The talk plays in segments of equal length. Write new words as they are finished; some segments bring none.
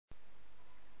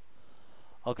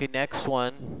Okay, next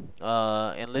one.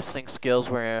 In listening skills,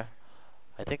 I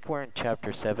think we're in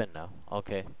chapter 7 now.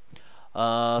 Okay.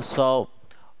 Following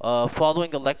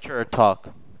a lecture or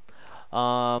talk,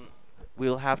 um,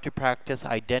 we'll have to practice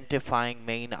identifying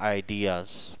main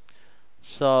ideas.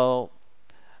 So,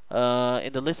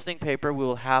 in the listening paper, we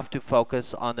will have to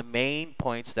focus on the main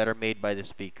points that are made by the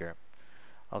speaker.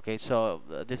 Okay, so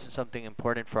this is something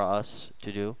important for us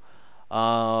to do.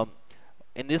 Um,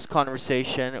 in this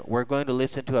conversation, we're going to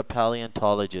listen to a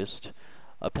paleontologist.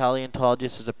 A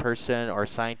paleontologist is a person or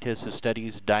scientist who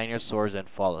studies dinosaurs and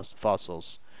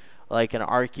fossils. Like an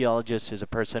archaeologist is a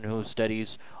person who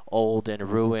studies old and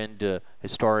ruined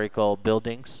historical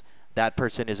buildings. That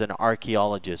person is an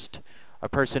archaeologist. A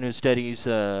person who studies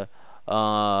dinosaurs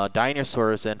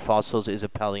and fossils is a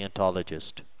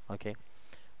paleontologist. Okay.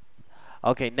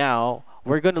 Okay, now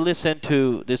we're going to listen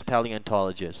to this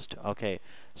paleontologist. Okay,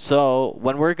 so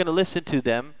when we're going to listen to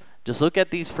them, just look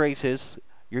at these phrases.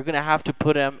 You're going to have to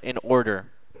put them in order.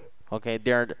 Okay,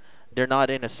 they're not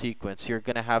in a sequence. You're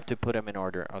going to have to put them in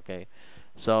order. Okay,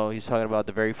 so he's talking about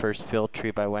the very first field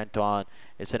trip I went on.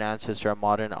 It's an ancestor of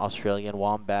modern Australian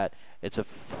wombat. It's a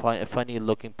funny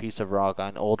looking piece of rock.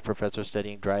 An old professor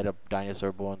studying dried up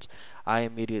dinosaur bones. I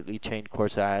immediately changed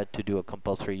course. I had to do a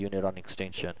compulsory unit on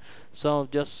extinction. So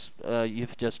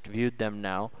you've just viewed them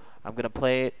now. I'm going to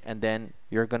play it and then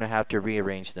you're going to have to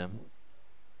rearrange them.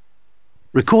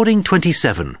 Recording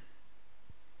 27.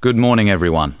 Good morning,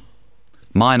 everyone.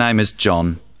 My name is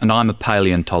John and I'm a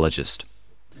paleontologist.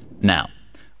 Now,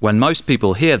 when most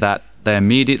people hear that, they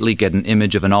immediately get an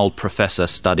image of an old professor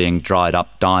studying dried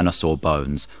up dinosaur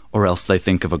bones, or else they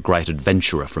think of a great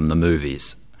adventurer from the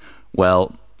movies.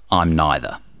 Well, I'm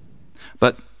neither.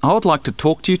 But I would like to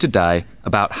talk to you today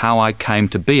about how I came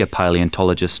to be a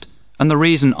paleontologist and the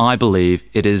reason I believe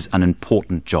it is an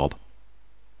important job.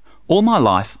 All my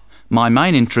life, my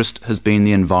main interest has been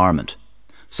the environment.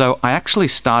 So I actually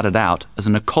started out as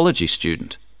an ecology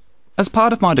student. As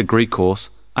part of my degree course,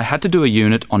 I had to do a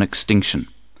unit on extinction,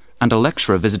 and a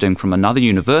lecturer visiting from another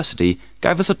university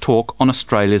gave us a talk on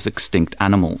Australia's extinct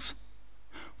animals.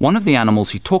 One of the animals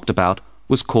he talked about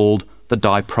was called the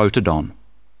Diprotodon.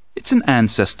 It's an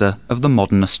ancestor of the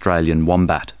modern Australian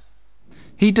wombat.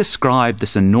 He described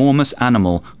this enormous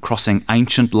animal crossing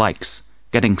ancient lakes,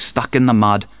 getting stuck in the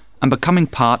mud and becoming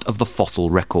part of the fossil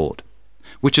record,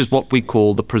 which is what we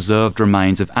call the preserved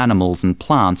remains of animals and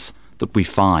plants that we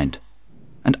find.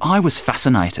 And I was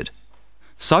fascinated.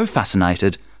 So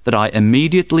fascinated that I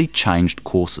immediately changed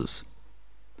courses.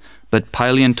 But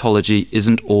paleontology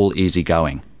isn't all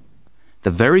easy-going.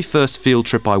 The very first field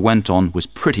trip I went on was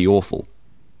pretty awful.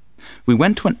 We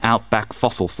went to an outback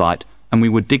fossil site and we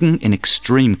were digging in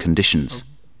extreme conditions.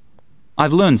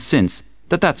 I've learned since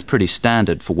that that's pretty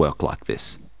standard for work like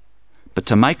this. But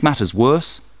to make matters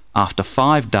worse, after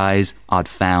 5 days I'd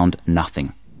found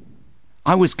nothing.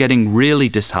 I was getting really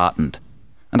disheartened,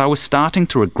 and I was starting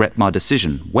to regret my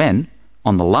decision when,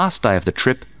 on the last day of the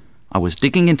trip, I was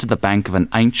digging into the bank of an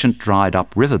ancient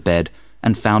dried-up riverbed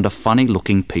and found a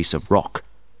funny-looking piece of rock.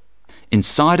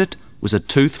 Inside it was a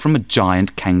tooth from a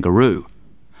giant kangaroo.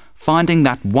 Finding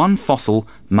that one fossil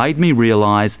made me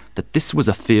realise that this was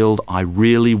a field I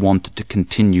really wanted to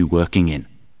continue working in.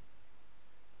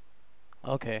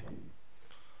 Okay.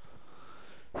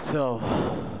 So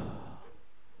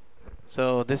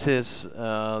this is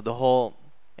the whole,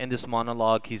 in this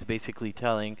monologue, he's basically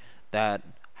telling that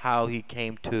how he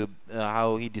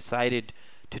decided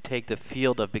to take the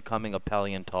field of becoming a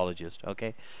paleontologist.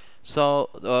 Okay,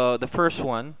 so the first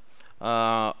one,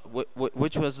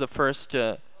 which was the first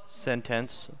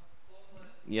sentence?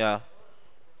 Yeah,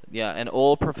 an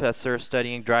old professor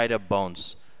studying dried up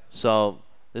bones. So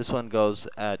this one goes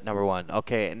at number 1.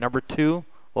 Okay, number 2,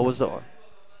 what was the?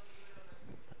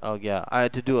 Oh yeah, I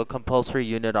had to do a compulsory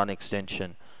unit on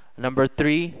extinction. Number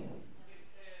 3.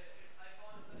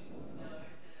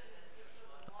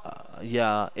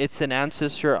 Yeah, it's an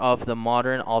ancestor of the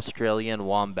modern Australian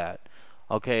wombat.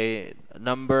 Okay,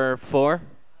 number 4.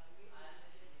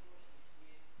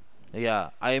 Yeah,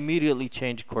 I immediately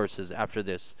changed courses after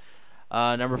this.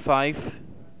 Number 5.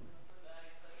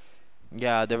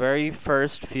 Yeah, the very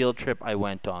first field trip I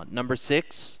went on. Number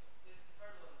 6.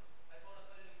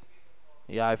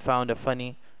 Yeah, I found a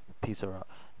funny piece of rock.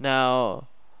 Now,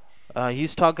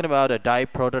 he's talking about a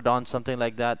Diprotodon, something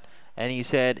like that, and he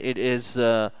said it is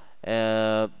the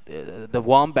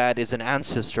wombat is an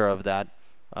ancestor of that.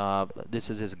 This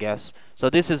is his guess. So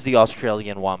this is the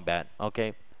Australian wombat.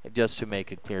 Okay, just to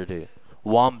make it clear to you,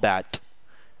 wombat.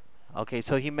 Okay,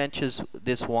 so he mentions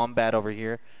this wombat over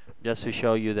here just to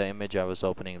show you the image. I was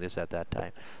opening this at that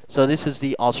time. So this is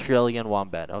the Australian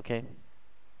wombat. Okay.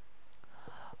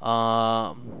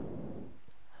 Um,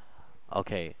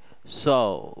 okay,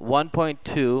 so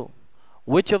 1.2.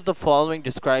 Which of the following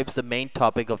describes the main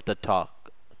topic of the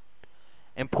talk?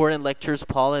 Important lectures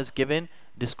Paul has given,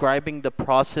 describing the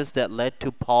process that led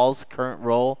to Paul's current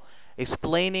role,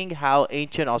 explaining how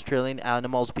ancient Australian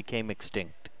animals became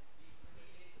extinct.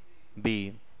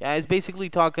 B. Yeah, it's basically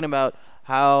talking about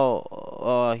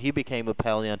how he became a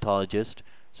paleontologist,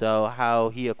 so how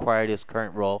he acquired his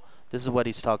current role. This is what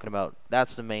he's talking about.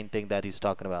 That's the main thing that he's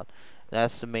talking about.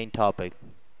 That's the main topic.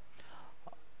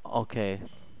 Okay.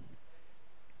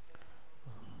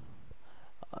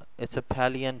 It's a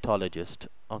paleontologist.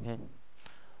 Okay.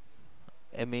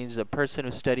 It means a person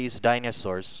who studies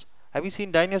dinosaurs. Have you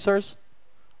seen dinosaurs?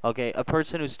 Okay, a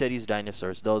person who studies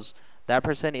dinosaurs. That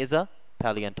person is a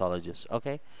paleontologist.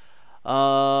 Okay.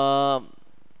 Um,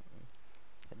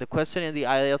 the question in the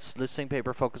IELTS listening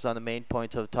paper focused on the main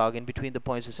points of the talk. In between the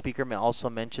points, the speaker may also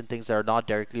mention things that are not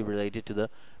directly related to the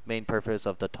main purpose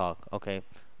of the talk. Okay,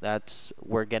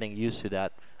 we're getting used to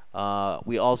that.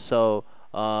 We also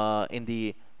in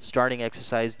the starting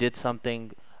exercise did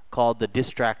something called the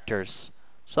distractors.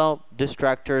 So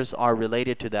distractors are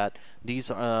related to that. These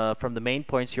from the main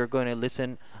points, you're going to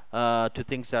listen to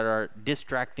things that are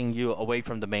distracting you away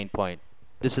from the main point.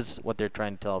 This is what they're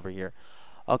trying to tell over here.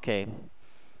 Okay.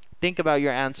 Think about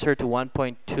your answer to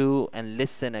 1.2 and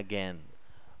listen again.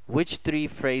 Which three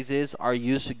phrases are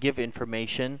used to give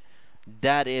information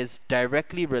that is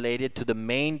directly related to the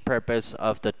main purpose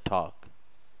of the talk?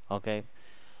 Okay.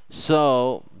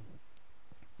 So,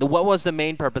 what was the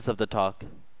main purpose of the talk?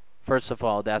 First of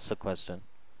all, that's the question.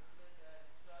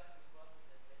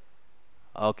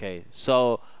 Okay.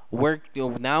 So,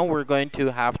 now we're going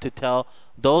to have to tell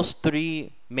those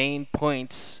three main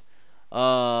points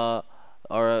or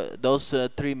those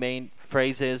three main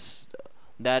phrases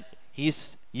that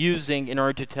he's using in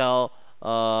order to tell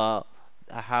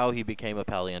how he became a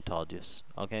paleontologist.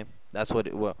 Okay, that's what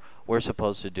we're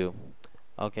supposed to do.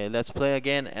 Okay, let's play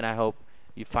again, and I hope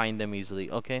you find them easily.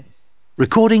 Okay.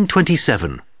 Recording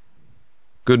 27.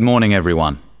 Good morning,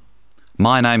 everyone.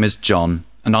 My name is John,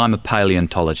 and I'm a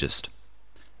paleontologist.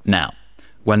 Now,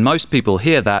 when most people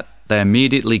hear that, they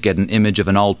immediately get an image of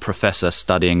an old professor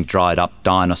studying dried-up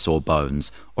dinosaur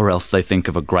bones, or else they think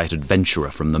of a great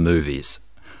adventurer from the movies.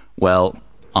 Well,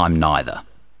 I'm neither.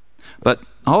 But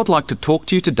I would like to talk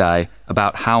to you today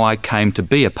about how I came to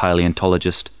be a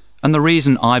paleontologist and the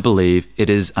reason I believe it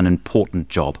is an important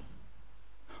job.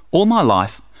 All my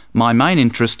life, my main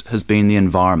interest has been the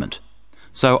environment,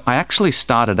 so I actually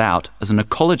started out as an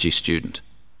ecology student.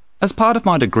 As part of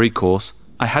my degree course,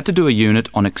 I had to do a unit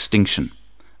on extinction,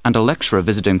 and a lecturer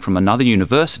visiting from another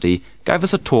university gave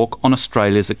us a talk on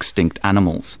Australia's extinct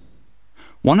animals.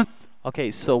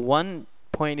 Okay, so one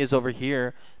point is over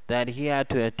here that he had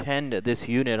to attend this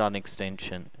unit on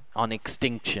extinction.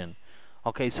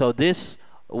 Okay, so this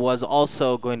was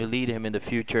also going to lead him in the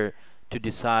future to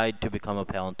decide to become a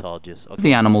paleontologist. Okay.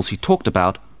 The animals he talked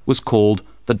about was called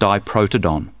the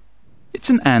Diprotodon. It's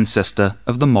an ancestor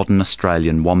of the modern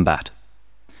Australian wombat.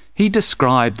 He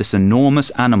described this enormous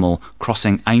animal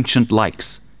crossing ancient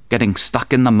lakes, getting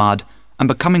stuck in the mud and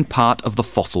becoming part of the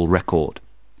fossil record,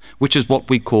 which is what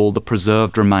we call the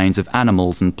preserved remains of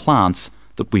animals and plants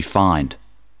that we find.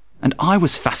 And I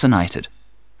was fascinated.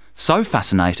 So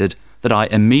fascinated that I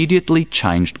immediately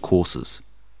changed courses.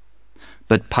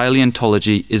 But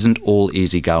paleontology isn't all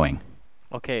easygoing.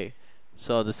 Okay,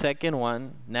 so the second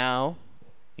one, now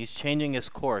he's changing his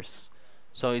course.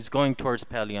 So he's going towards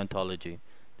paleontology.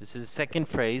 This is the second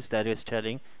phrase that is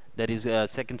telling, that is a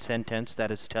second sentence that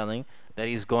is telling that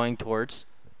he's going towards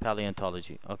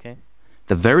paleontology. Okay?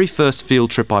 The very first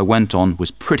field trip I went on was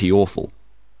pretty awful.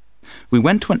 We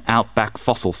went to an outback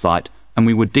fossil site and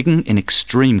we were digging in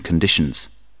extreme conditions.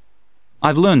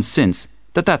 I've learned since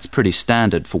that that's pretty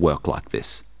standard for work like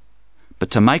this. But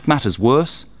to make matters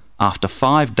worse, after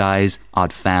 5 days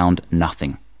I'd found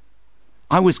nothing.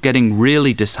 I was getting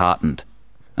really disheartened,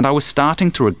 and I was starting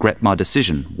to regret my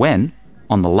decision when,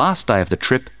 on the last day of the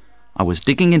trip, I was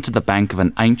digging into the bank of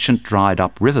an ancient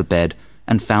dried-up riverbed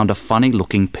and found a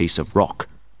funny-looking piece of rock.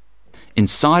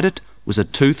 Inside it was a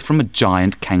tooth from a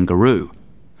giant kangaroo.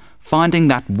 Finding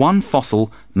that one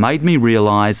fossil made me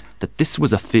realise that this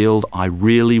was a field I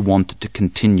really wanted to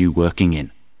continue working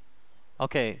in.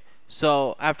 Okay,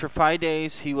 so after 5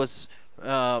 days he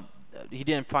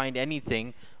didn't find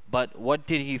anything, but what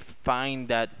did he find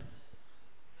that...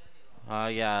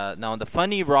 now the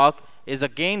funny rock is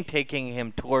again taking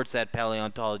him towards that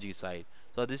paleontology site.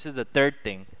 So this is the third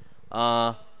thing.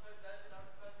 No,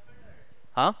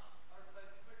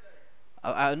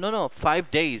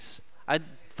 5 days.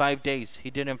 5 days. He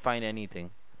didn't find anything.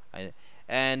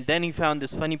 And then he found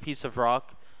this funny piece of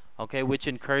rock, okay, which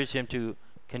encouraged him to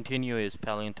continue his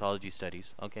paleontology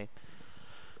studies. Okay,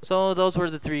 so those were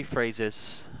the three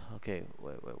phrases. Okay,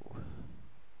 wait.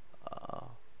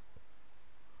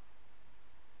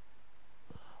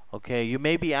 Okay, you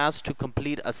may be asked to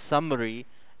complete a summary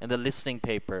in the listening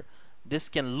paper. This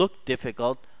can look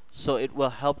difficult, so it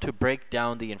will help to break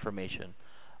down the information.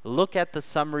 Look at the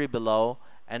summary below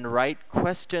and write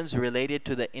questions related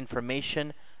to the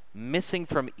information missing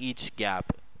from each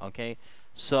gap. Okay,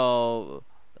 so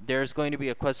there's going to be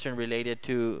a question related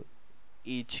to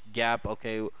each gap.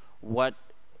 Okay, what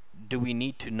do we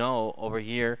need to know over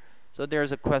here? So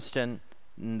there's a question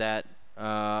that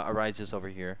arises over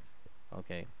here.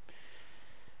 Okay,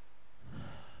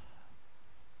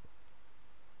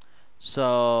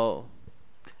 so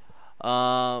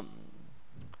Paul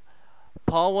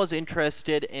was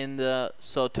interested in the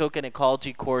took an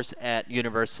ecology course at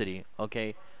university.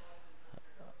 Okay,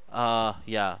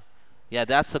 yeah,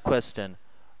 that's the question.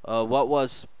 What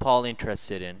was Paul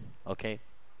interested in? Okay,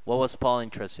 what was Paul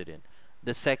interested in?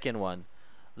 The second one,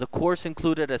 the course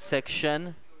included a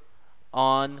section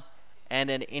on, and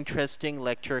an interesting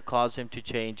lecture caused him to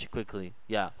change quickly.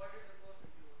 Yeah,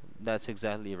 that's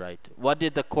exactly right. What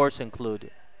did the course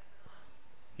include?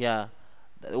 Yeah,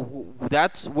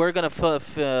 we're gonna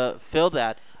fill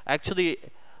that. Actually,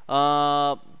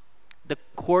 the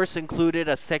course included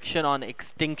a section on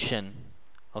extinction.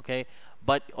 Okay,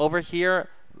 but over here,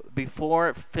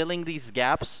 before filling these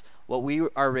gaps, what we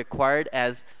are required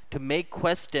as to make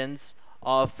questions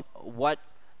of what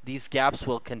these gaps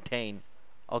will contain.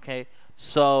 Okay,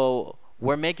 so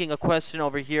we're making a question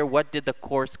over here. What did the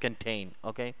course contain?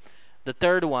 Okay, the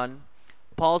third one,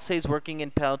 Paul says working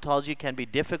in paleontology can be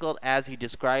difficult as he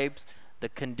describes the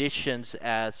conditions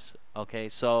as. Okay,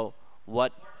 so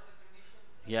what?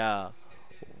 Yeah,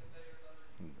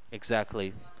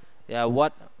 exactly. Yeah,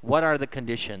 what are the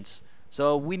conditions?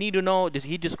 So we need to know,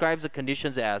 he describes the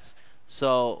conditions as.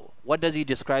 So what does he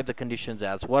describe the conditions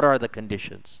as? What are the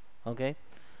conditions? Okay.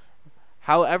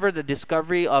 However, the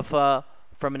discovery of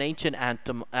from an ancient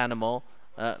animal,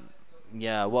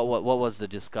 yeah, what was the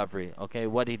discovery? Okay,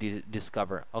 what did he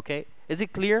discover? Okay, is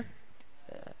it clear?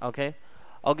 Okay,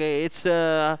 it's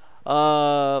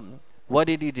what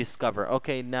did he discover?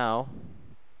 Okay, now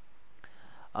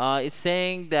it's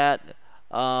saying that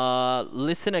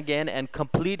listen again and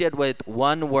complete it with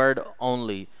one word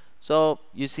only. So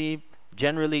you see,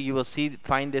 generally you will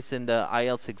find this in the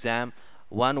IELTS exam.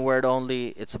 One word only.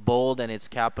 It's bold and it's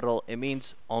capital. It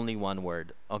means only one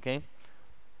word. Okay,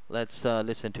 let's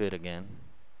listen to it again.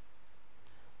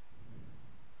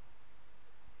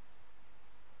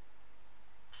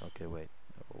 Okay, wait.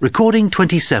 Recording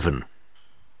 27.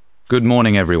 Good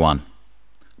morning, everyone.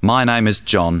 My name is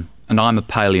John, and I'm a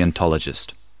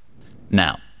paleontologist.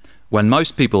 Now, when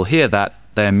most people hear that,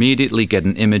 they immediately get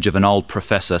an image of an old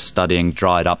professor studying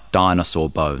dried-up dinosaur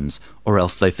bones, or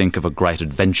else they think of a great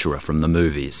adventurer from the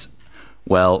movies.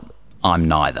 Well, I'm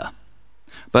neither.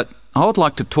 But I would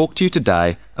like to talk to you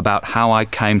today about how I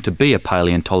came to be a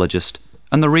paleontologist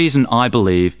and the reason I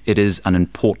believe it is an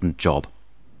important job.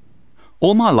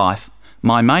 All my life,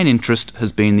 my main interest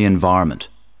has been the environment.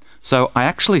 So I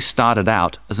actually started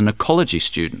out as an ecology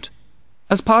student.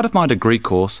 As part of my degree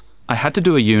course, I had to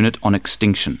do a unit on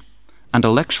extinction, and a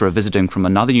lecturer visiting from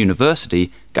another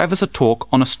university gave us a talk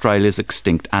on Australia's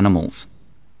extinct animals.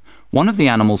 One of the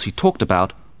animals he talked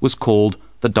about was called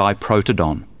the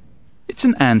Diprotodon. It's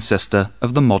an ancestor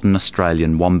of the modern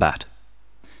Australian wombat.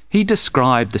 He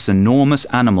described this enormous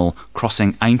animal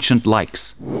crossing ancient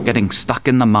lakes, getting stuck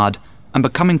in the mud and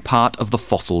becoming part of the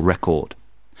fossil record,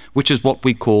 which is what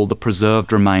we call the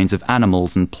preserved remains of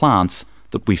animals and plants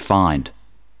that we find.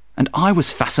 And I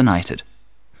was fascinated.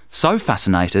 So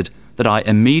fascinated that I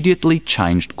immediately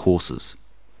changed courses.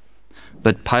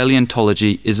 But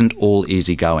paleontology isn't all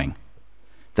easygoing.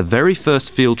 The very first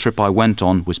field trip I went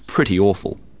on was pretty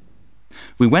awful.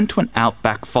 We went to an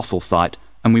outback fossil site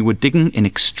and we were digging in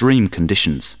extreme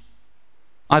conditions.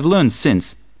 I've learned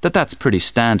since that that's pretty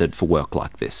standard for work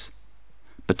like this.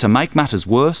 But to make matters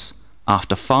worse,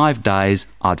 after 5 days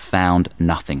I'd found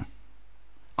nothing.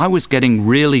 I was getting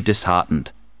really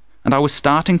disheartened, and I was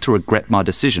starting to regret my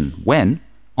decision when,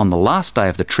 on the last day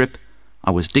of the trip,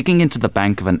 I was digging into the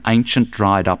bank of an ancient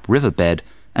dried-up riverbed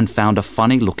and found a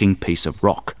funny-looking piece of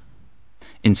rock.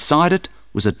 Inside it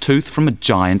was a tooth from a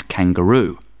giant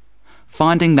kangaroo.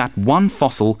 Finding that one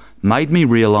fossil made me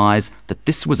realise that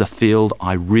this was a field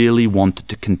I really wanted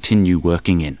to continue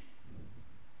working in.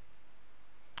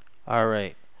 All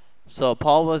right. So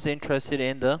Paul was interested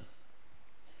in the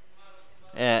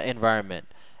environment,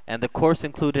 and the course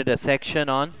included a section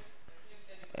on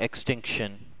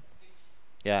extinction.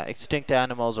 Yeah, extinct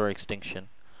animals or extinction.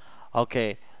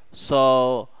 Okay,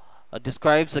 so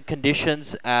describes the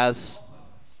conditions as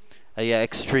yeah,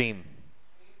 extreme.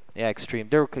 Yeah, extreme.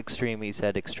 They're extreme. He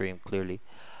said extreme clearly.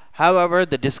 However,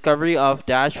 the discovery of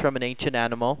dash from an ancient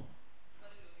animal.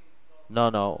 No,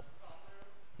 no.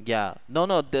 Yeah, no,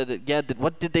 no. Yeah,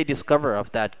 what did they discover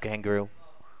of that kangaroo?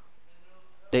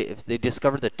 They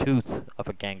discovered the tooth of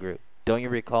a kangaroo. Don't you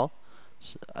recall?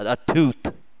 A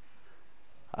tooth,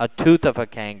 a tooth of a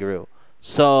kangaroo.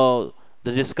 So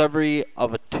the discovery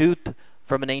of a tooth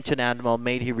from an ancient animal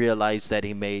made he realize that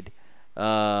he made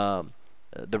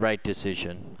the right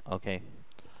decision. Okay.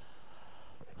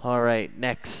 All right.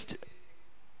 Next.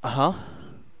 Uh huh.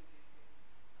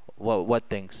 What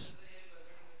things?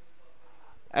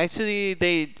 Actually,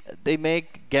 they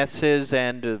make guesses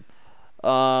and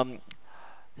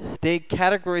they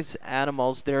categorize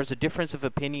animals. There's a difference of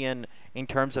opinion in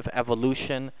terms of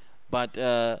evolution, but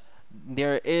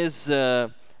there is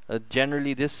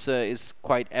generally this is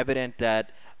quite evident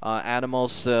that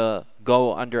animals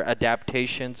go under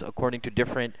adaptations according to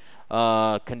different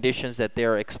conditions that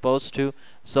they're exposed to.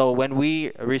 So when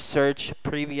we research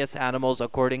previous animals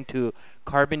according to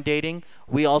carbon dating,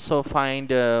 we also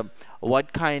find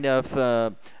what kind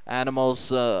of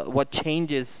animals, what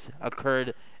changes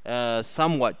occurred,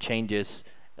 somewhat changes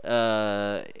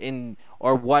in,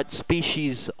 or what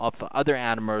species of other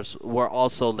animals were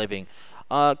also living.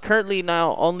 Currently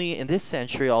now, only in this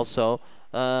century also,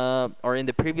 or in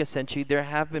the previous century, there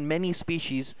have been many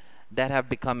species that have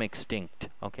become extinct.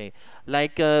 Okay,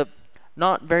 like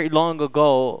not very long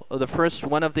ago, the first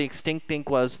one of the extinct thing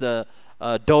was the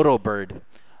dodo bird.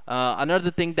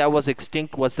 Another thing that was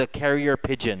extinct was the carrier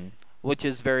pigeon, which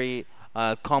is very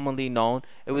commonly known.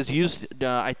 It was used,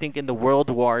 I think, in the world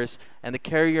wars, and the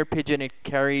carrier pigeon, it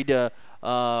carried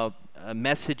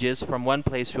messages from one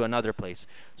place to another place.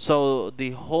 So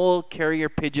the whole carrier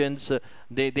pigeons,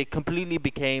 they completely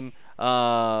became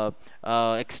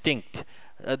extinct.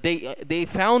 They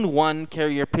found one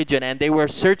carrier pigeon and they were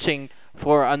searching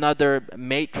for another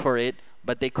mate for it,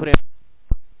 but they couldn't.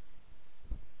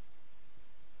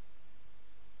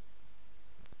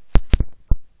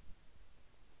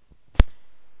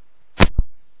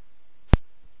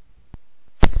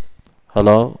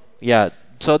 Hello? Yeah,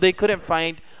 so they couldn't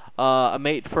find a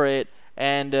mate for it,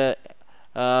 and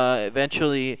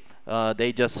eventually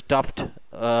they just stuffed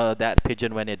that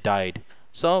pigeon when it died.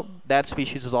 So that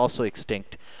species is also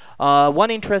extinct.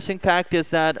 One interesting fact is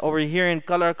that over here in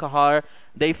Kalar Kahar,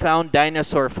 they found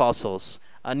dinosaur fossils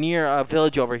near a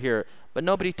village over here. But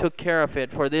nobody took care of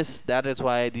it. For this, that is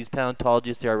why these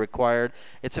paleontologists are required.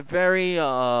 It's a very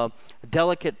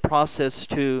delicate process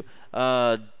to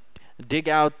dig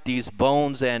out these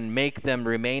bones and make them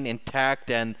remain intact,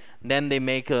 and then they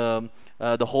make the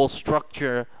whole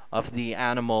structure of the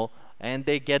animal, and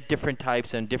they get different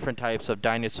types and different types of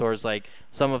dinosaurs. Like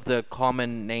some of the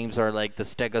common names are like the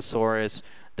Stegosaurus,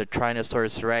 the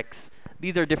Tyrannosaurus Rex.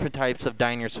 These are different types of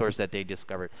dinosaurs that they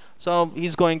discovered. So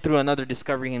he's going through another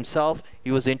discovery himself. He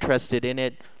was interested in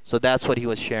it, so that's what he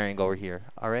was sharing over here.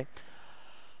 All right.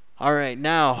 All right,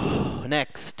 now,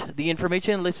 next. The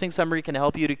information and listening summary can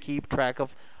help you to keep track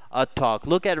of a talk.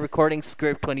 Look at recording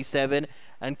script 27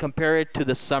 and compare it to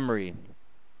the summary.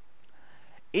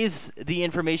 Is the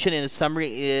information in the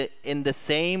summary in the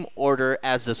same order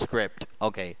as the script?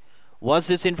 Okay. Was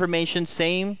this information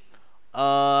same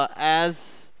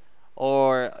as,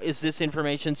 or is this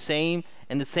information same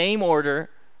in the same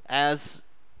order as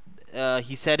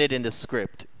he said it in the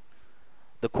script?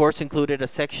 The course included a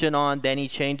section on, then he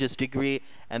changed his degree,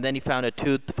 and then he found a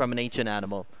tooth from an ancient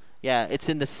animal. Yeah, it's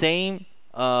in the same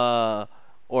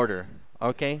order.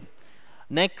 Okay.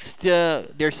 Next,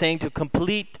 they're saying to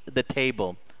complete the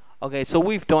table. Okay, so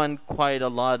we've done quite a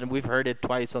lot, and we've heard it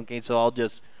twice. Okay, so I'll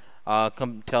just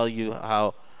tell you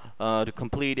how to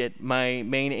complete it. My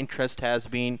main interest has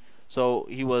been, so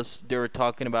they were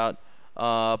talking about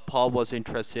Paul was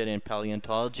interested in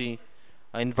paleontology,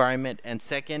 environment, and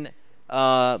second,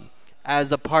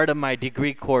 as a part of my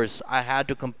degree course, I had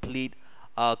to complete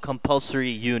a compulsory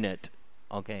unit.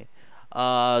 Okay.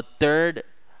 Third,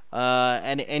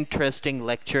 an interesting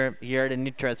lecture. He had an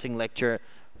interesting lecture.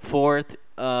 Fourth,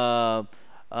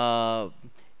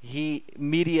 he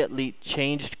immediately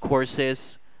changed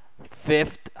courses.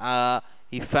 Fifth,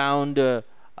 he found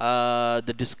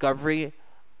the discovery.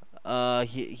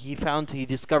 He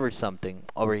discovered something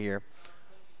over here.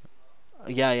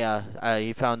 Yeah.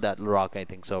 He found that rock, I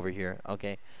think, so over here.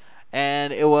 Okay.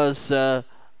 And it was a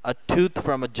tooth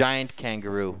from a giant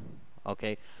kangaroo.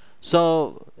 Okay.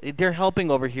 So they're helping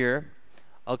over here.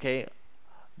 Okay.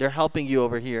 They're helping you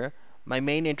over here. my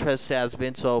main interest has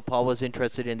been, so Paul was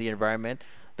interested in the environment.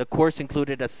 The course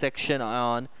included a section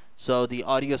on, so the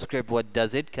audio script, what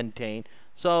does it contain?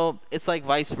 So it's like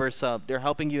vice versa. They're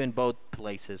helping you in both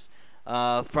places.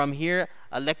 From here,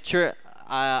 a lecture,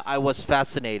 I was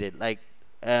fascinated, like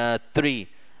 3.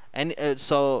 And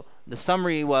so the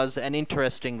summary was an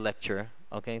interesting lecture,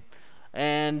 okay?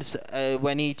 And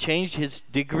when he changed his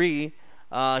degree,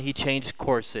 he changed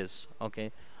courses,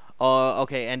 okay?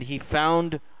 Okay, and he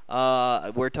found,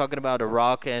 we're talking about a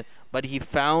rock, but he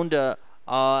found,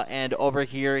 and over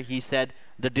here he said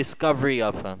the discovery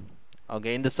of him.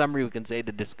 Okay, in the summary we can say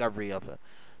the discovery of it.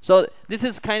 So this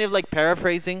is kind of like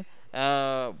paraphrasing.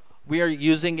 We are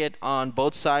using it on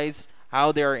both sides,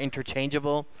 how they are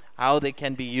interchangeable, how they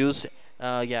can be used,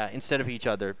 yeah, instead of each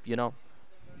other, you know.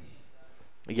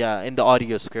 Yeah, in the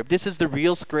audio script. This is the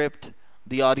real script,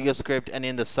 the audio script, and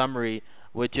in the summary,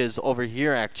 which is over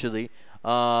here actually,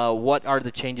 what are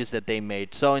the changes that they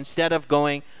made. So instead of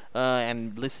going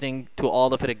and listening to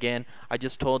all of it again, I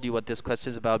just told you what this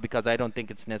question is about because I don't think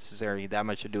it's necessary that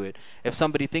much to do it. If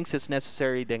somebody thinks it's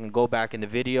necessary, they can go back in the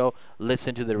video,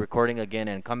 listen to the recording again,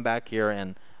 and come back here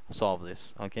and solve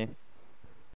this, okay?